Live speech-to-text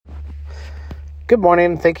Good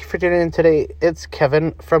morning. Thank you for tuning in today. It's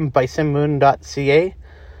Kevin from bisonmoon.ca.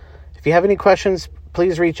 If you have any questions,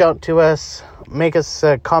 please reach out to us. Make us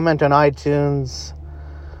a comment on iTunes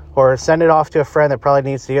or send it off to a friend that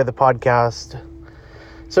probably needs to hear the podcast.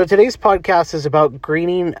 So today's podcast is about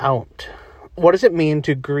greening out. What does it mean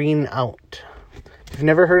to green out? If you've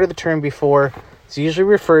never heard of the term before, it's usually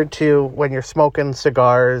referred to when you're smoking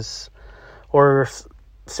cigars or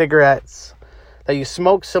cigarettes, that you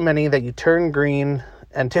smoke so many that you turn green.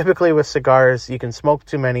 And typically with cigars, you can smoke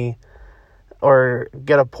too many or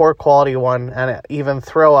get a poor quality one and even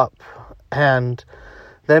throw up. And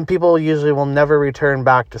then people usually will never return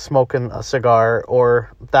back to smoking a cigar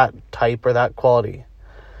or that type or that quality.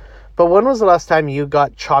 But when was the last time you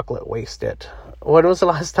got chocolate wasted? When was the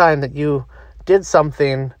last time that you did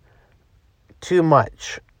something too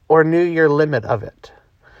much or knew your limit of it?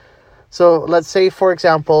 So let's say, for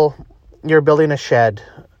example, you're building a shed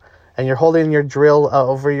and you're holding your drill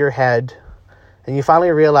over your head and you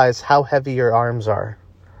finally realize how heavy your arms are.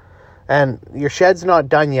 And your shed's not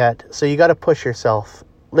done yet, so you got to push yourself.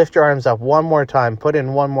 Lift your arms up one more time, put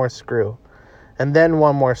in one more screw, and then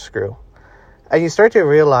one more screw. And you start to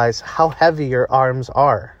realize how heavy your arms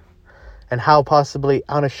are and how possibly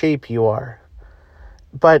out of shape you are.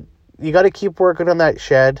 But you got to keep working on that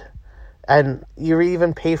shed, and you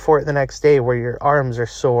even pay for it the next day where your arms are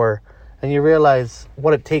sore and you realize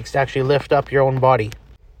what it takes to actually lift up your own body.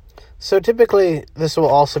 So typically, this will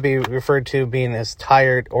also be referred to being as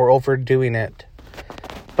tired or overdoing it.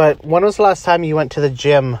 But when was the last time you went to the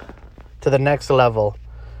gym to the next level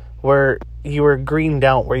where you were greened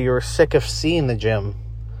out, where you were sick of seeing the gym,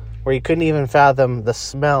 where you couldn't even fathom the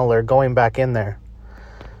smell or going back in there?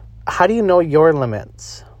 How do you know your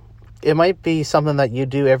limits? It might be something that you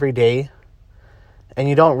do every day, and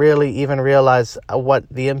you don't really even realize what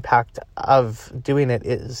the impact of doing it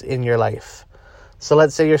is in your life. So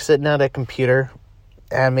let's say you're sitting at a computer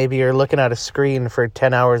and maybe you're looking at a screen for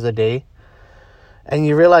 10 hours a day and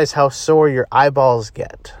you realize how sore your eyeballs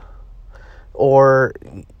get. Or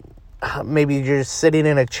maybe you're just sitting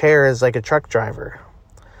in a chair as like a truck driver.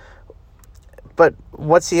 But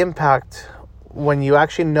what's the impact when you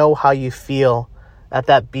actually know how you feel at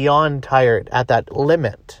that beyond tired, at that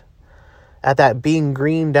limit? At that being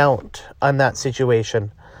greened out on that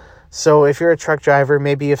situation. So if you're a truck driver,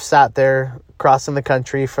 maybe you've sat there crossing the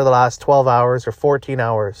country for the last 12 hours or 14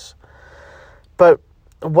 hours. But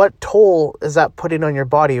what toll is that putting on your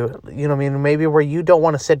body? You know what I mean? Maybe where you don't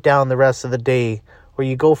want to sit down the rest of the day, or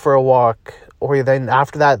you go for a walk, or then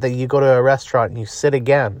after that you go to a restaurant and you sit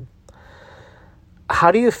again.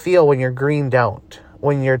 How do you feel when you're greened out,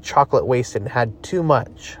 when you're chocolate wasted and had too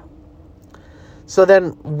much? So then,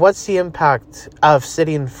 what's the impact of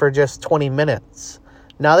sitting for just 20 minutes?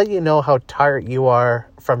 Now that you know how tired you are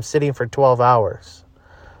from sitting for 12 hours,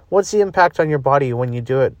 what's the impact on your body when you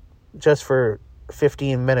do it just for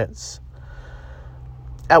 15 minutes?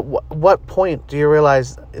 At what point do you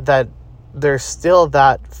realize that there's still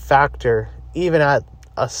that factor, even at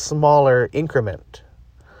a smaller increment?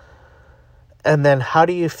 And then how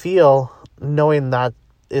do you feel knowing that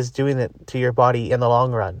is doing it to your body in the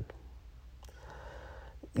long run?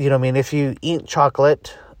 You know what I mean? If you eat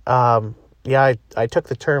chocolate, I took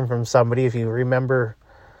the term from somebody. If you remember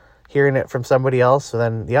hearing it from somebody else,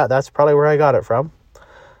 then that's probably where I got it from.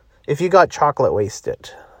 If you got chocolate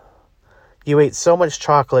wasted, you ate so much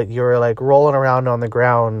chocolate, you were like rolling around on the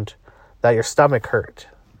ground that your stomach hurt.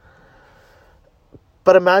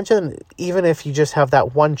 But imagine even if you just have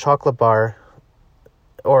that one chocolate bar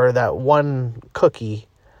or that one cookie,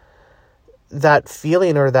 that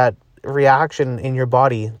feeling or that reaction in your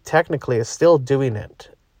body technically is still doing it,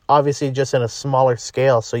 obviously just in a smaller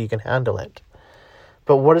scale so you can handle it.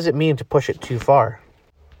 But what does it mean to push it too far?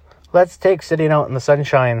 Let's take sitting out in the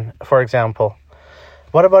sunshine, for example.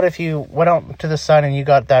 What about if you went out to the sun and you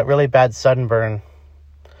got that really bad sunburn?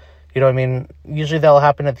 You know what I mean? Usually that'll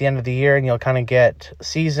happen at the end of the year and you'll kind of get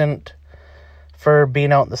seasoned for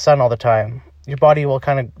being out in the sun all the time. Your body will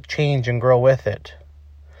kind of change and grow with it.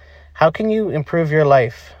 How can you improve your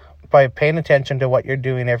life? By paying attention to what you're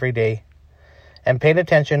doing every day and paying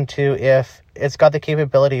attention to if it's got the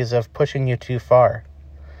capabilities of pushing you too far.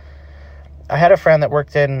 I had a friend that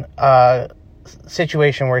worked in a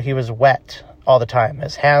situation where he was wet all the time.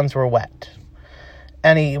 His hands were wet.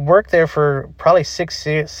 And he worked there for probably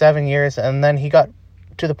 6-7 years, and then he got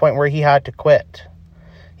to the point where he had to quit.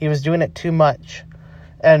 He was doing it too much.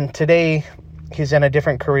 And today he's in a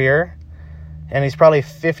different career, and he's probably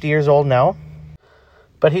 50 years old now.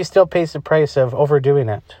 But he still pays the price of overdoing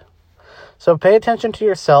it. So pay attention to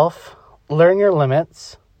yourself, learn your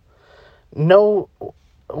limits, know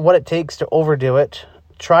what it takes to overdo it.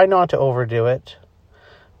 Try not to overdo it.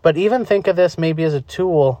 But even think of this maybe as a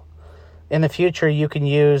tool in the future you can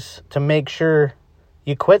use to make sure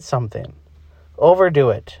you quit something. Overdo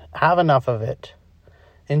it. Have enough of it.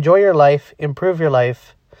 Enjoy your life. Improve your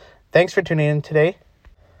life. Thanks for tuning in today.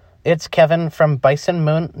 It's Kevin from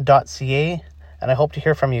bisonmoon.ca, and I hope to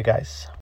hear from you guys.